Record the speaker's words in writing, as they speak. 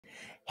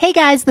Hey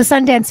guys, the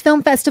Sundance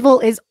Film Festival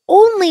is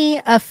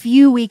only a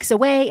few weeks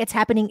away. It's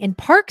happening in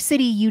Park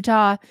City,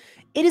 Utah.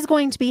 It is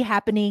going to be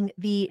happening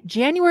the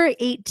January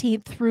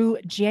 18th through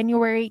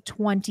January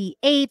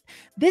 28th.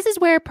 This is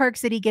where Park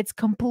City gets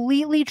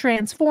completely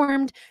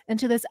transformed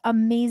into this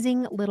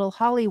amazing little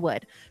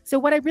Hollywood. So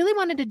what I really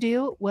wanted to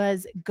do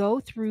was go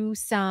through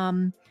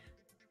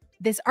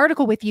this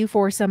article with you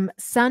for some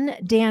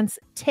Sundance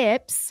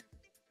tips.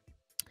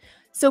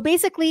 So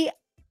basically,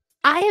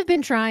 I have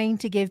been trying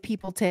to give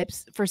people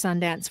tips for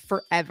Sundance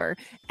forever,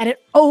 and it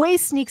always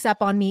sneaks up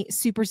on me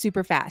super,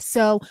 super fast.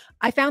 So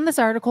I found this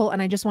article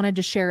and I just wanted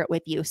to share it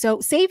with you.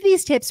 So save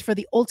these tips for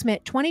the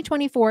ultimate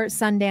 2024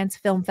 Sundance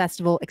Film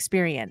Festival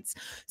experience.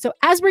 So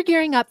as we're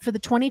gearing up for the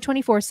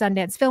 2024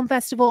 Sundance Film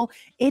Festival,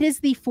 it is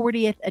the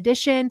 40th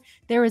edition.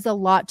 There is a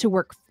lot to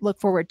look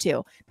forward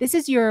to. This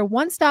is your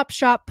one-stop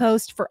shop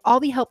post for all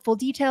the helpful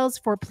details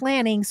for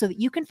planning so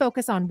that you can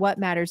focus on what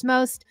matters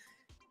most,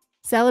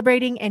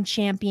 celebrating and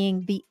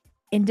championing the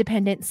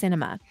independent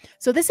cinema.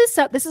 So this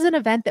is an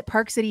event that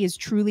Park City is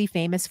truly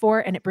famous for,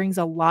 and it brings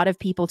a lot of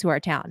people to our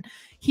town.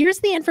 Here's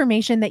the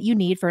information that you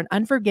need for an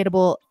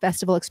unforgettable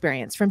festival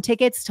experience. From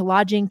tickets to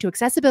lodging to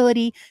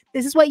accessibility,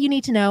 this is what you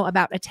need to know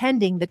about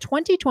attending the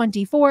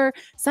 2024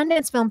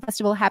 Sundance Film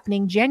Festival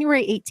happening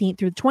January 18th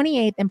through the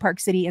 28th in Park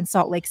City and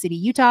Salt Lake City,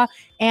 Utah,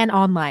 and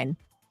online.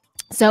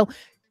 So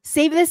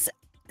save this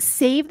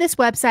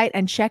website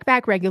and check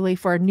back regularly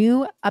for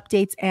new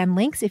updates and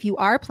links if you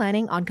are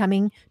planning on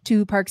coming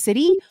to Park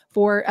City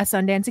for a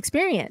Sundance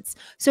experience.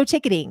 So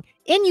ticketing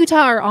in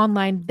Utah or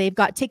online, they've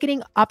got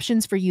ticketing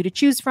options for you to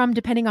choose from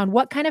depending on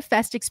what kind of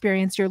fest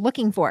experience you're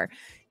looking for,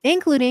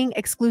 including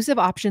exclusive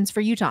options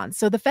for Utahns.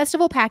 So the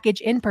festival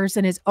package in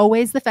person is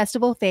always the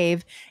festival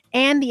fave,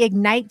 and the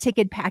Ignite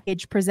ticket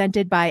package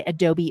presented by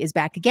Adobe is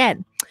back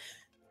again.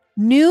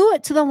 New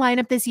to the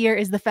lineup this year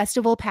is the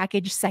festival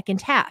package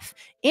second half,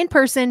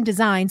 in-person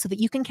design so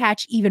that you can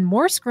catch even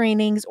more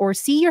screenings or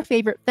see your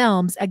favorite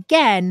films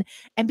again,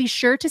 and be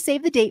sure to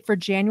save the date for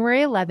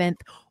January 11th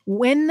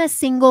when the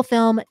single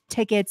film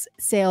tickets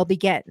sale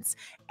begins.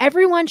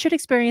 Everyone should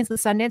experience the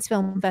Sundance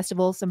Film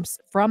Festival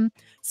from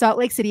Salt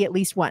Lake City at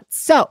least once.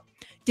 So,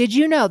 did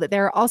you know that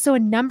there are also a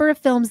number of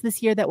films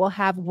this year that will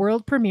have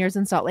world premieres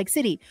in Salt Lake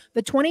City?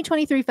 The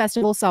 2023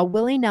 festival saw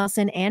Willie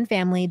Nelson and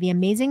Family, The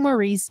Amazing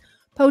Maurice,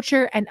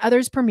 Poacher, and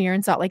others premiere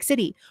in Salt Lake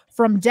City.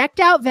 From decked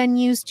out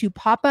venues to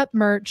pop-up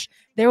merch,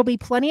 there will be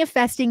plenty of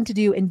festing to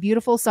do in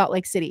beautiful Salt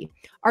Lake City.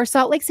 Our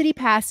Salt Lake City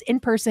Pass in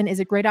person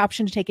is a great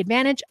option to take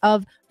advantage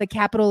of the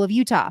capital of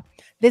Utah.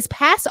 This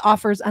pass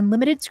offers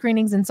unlimited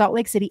screenings in Salt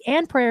Lake City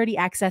and priority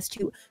access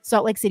to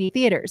Salt Lake City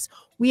theaters.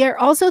 We are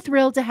also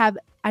thrilled to have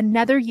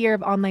another year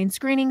of online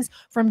screenings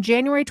from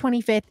January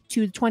 25th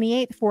to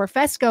 28th for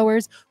fest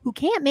goers who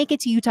can't make it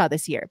to Utah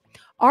this year.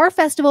 Our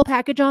festival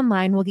package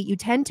online will get you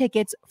 10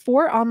 tickets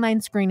for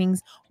online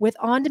screenings with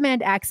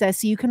on-demand access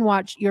so you can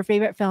watch your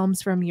favorite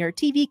films from your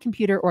TV,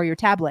 computer, or your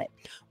tablet.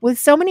 With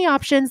so many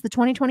options, the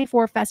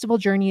 2024 festival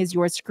journey is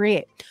yours to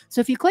create.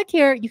 So if you click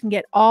here, you can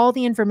get all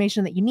the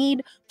information that you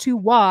need to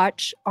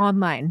watch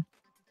online,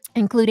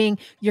 including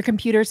your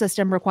computer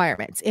system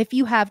requirements. If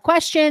you have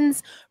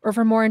questions or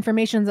for more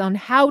information on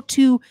how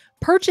to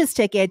purchase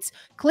tickets,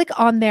 click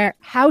on their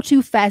How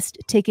to Fest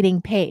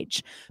ticketing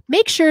page.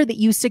 Make sure that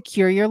you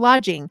secure your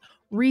lodging.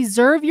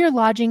 Reserve your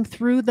lodging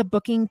through the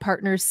booking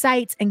partners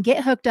sites and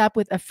get hooked up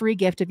with a free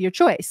gift of your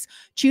choice.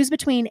 Choose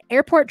between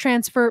airport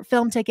transfer,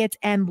 film tickets,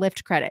 and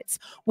Lyft credits.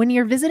 When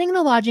you're visiting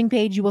the lodging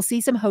page, you will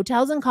see some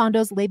hotels and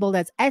condos labeled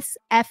as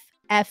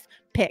SFF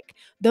pick.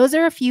 Those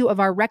are a few of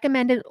our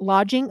recommended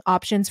lodging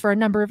options for a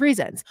number of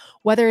reasons.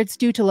 Whether it's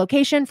due to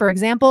location, for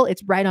example,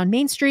 it's right on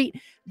Main Street,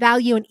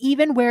 value, and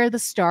even where the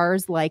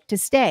stars like to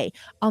stay.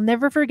 I'll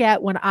never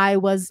forget when I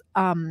was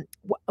when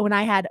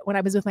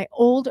I was with my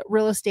old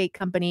real estate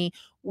company,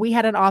 we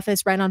had an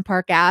office right on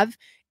Park Ave,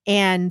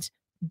 and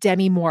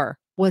Demi Moore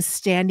was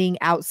standing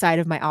outside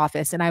of my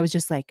office, and I was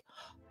just like,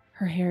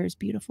 her hair is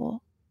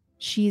beautiful.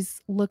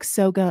 Looks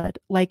so good.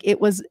 Like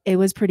it was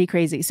pretty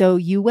crazy. So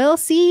you will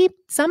see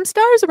some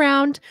stars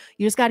around.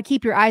 You just got to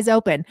keep your eyes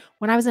open.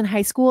 When I was in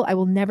high school, I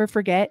will never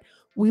forget,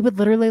 we would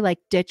literally like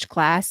ditch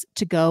class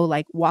to go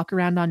like walk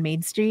around on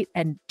Main Street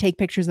and take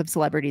pictures of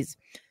celebrities.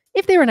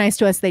 If they were nice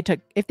to us, they took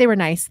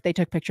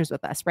pictures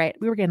with us, right?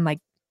 We were getting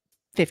like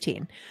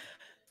 15.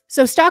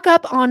 So stock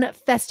up on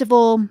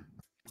festival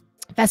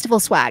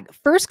swag.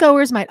 First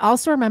goers might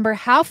also remember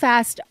how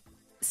fast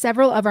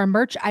several of our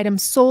merch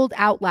items sold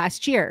out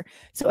last year.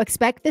 So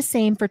expect the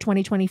same for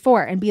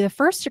 2024 and be the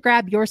first to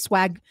grab your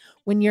swag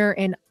when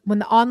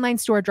the online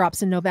store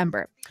drops in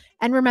November.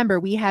 And remember,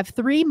 we have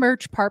 3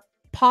 merch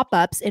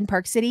pop-ups in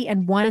Park City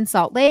and 1 in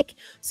Salt Lake.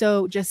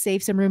 So just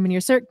save some room in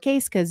your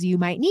suitcase because you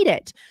might need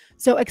it.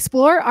 So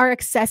explore our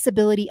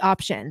accessibility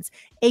options.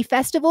 A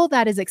festival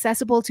that is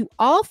accessible to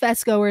all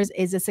fest goers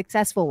is a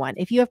successful one.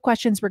 If you have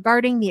questions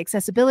regarding the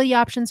accessibility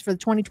options for the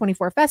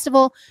 2024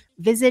 festival,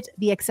 visit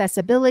the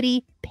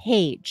accessibility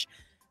page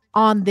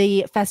on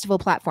the festival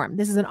platform.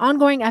 This is an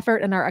ongoing effort,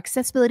 and our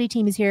accessibility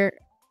team is here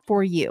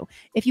for you.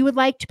 If you would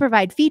like to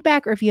provide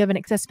feedback or if you have an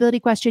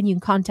accessibility question, you can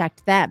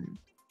contact them.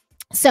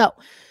 So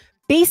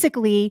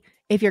basically,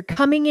 if you're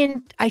coming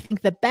in, I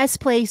think the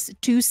best place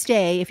to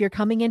stay, if you're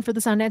coming in for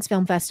the Sundance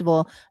Film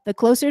Festival, the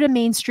closer to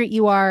Main Street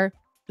you are,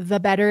 the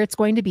better it's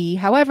going to be.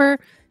 However,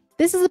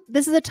 this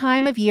is a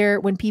time of year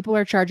when people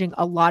are charging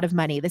a lot of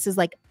money. This is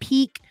like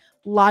peak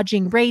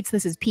lodging rates.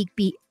 This is peak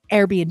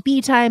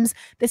Airbnb times.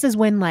 This is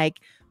when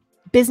like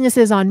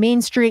businesses on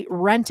Main Street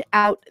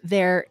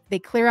they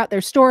clear out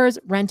their stores,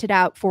 rent it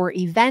out for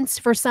events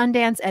for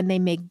Sundance, and they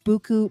make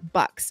buku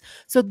bucks.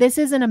 So this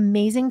is an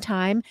amazing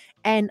time,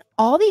 and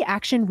all the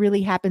action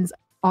really happens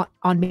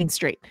on Main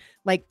Street.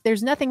 Like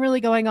there's nothing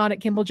really going on at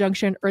Kimball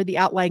Junction or the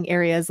outlying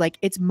areas. Like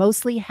it's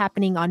mostly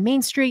happening on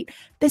Main Street.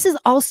 This is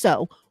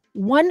also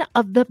one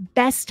of the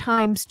best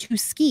times to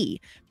ski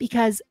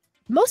because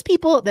most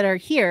people that are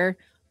here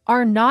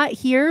are not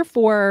here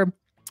for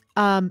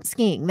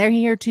skiing. They're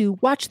here to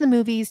watch the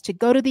movies, to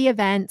go to the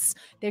events.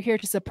 They're here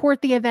to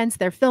support the events.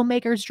 They're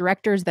filmmakers,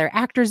 directors, they're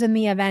actors in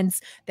the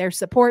events, their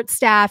support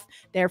staff,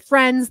 their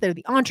friends, they're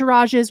the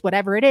entourages,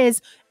 whatever it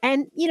is.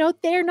 And, you know,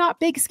 they're not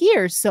big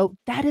skiers. So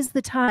that is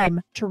the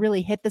time to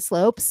really hit the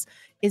slopes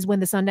is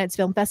when the Sundance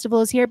Film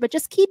Festival is here. But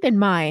just keep in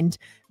mind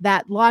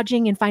that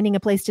lodging and finding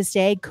a place to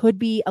stay could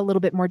be a little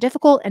bit more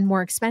difficult and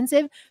more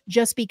expensive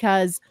just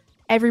because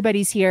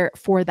everybody's here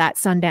for that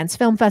Sundance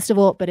Film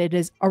Festival, but it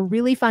is a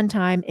really fun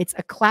time. It's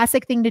a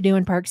classic thing to do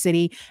in Park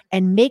City,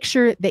 and make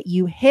sure that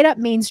you hit up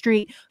Main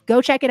Street,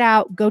 go check it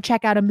out, go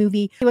check out a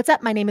movie. Hey, what's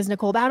up? My name is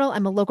Nicole Bowdle.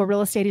 I'm a local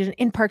real estate agent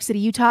in Park City,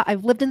 Utah.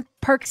 I've lived in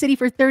Park City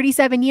for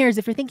 37 years.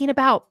 If you're thinking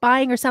about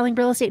buying or selling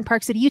real estate in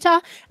Park City, Utah,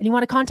 and you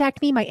want to contact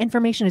me, my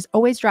information is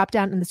always dropped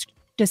down in the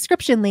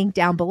description link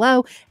down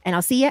below, and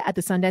I'll see you at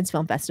the Sundance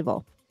Film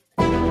Festival.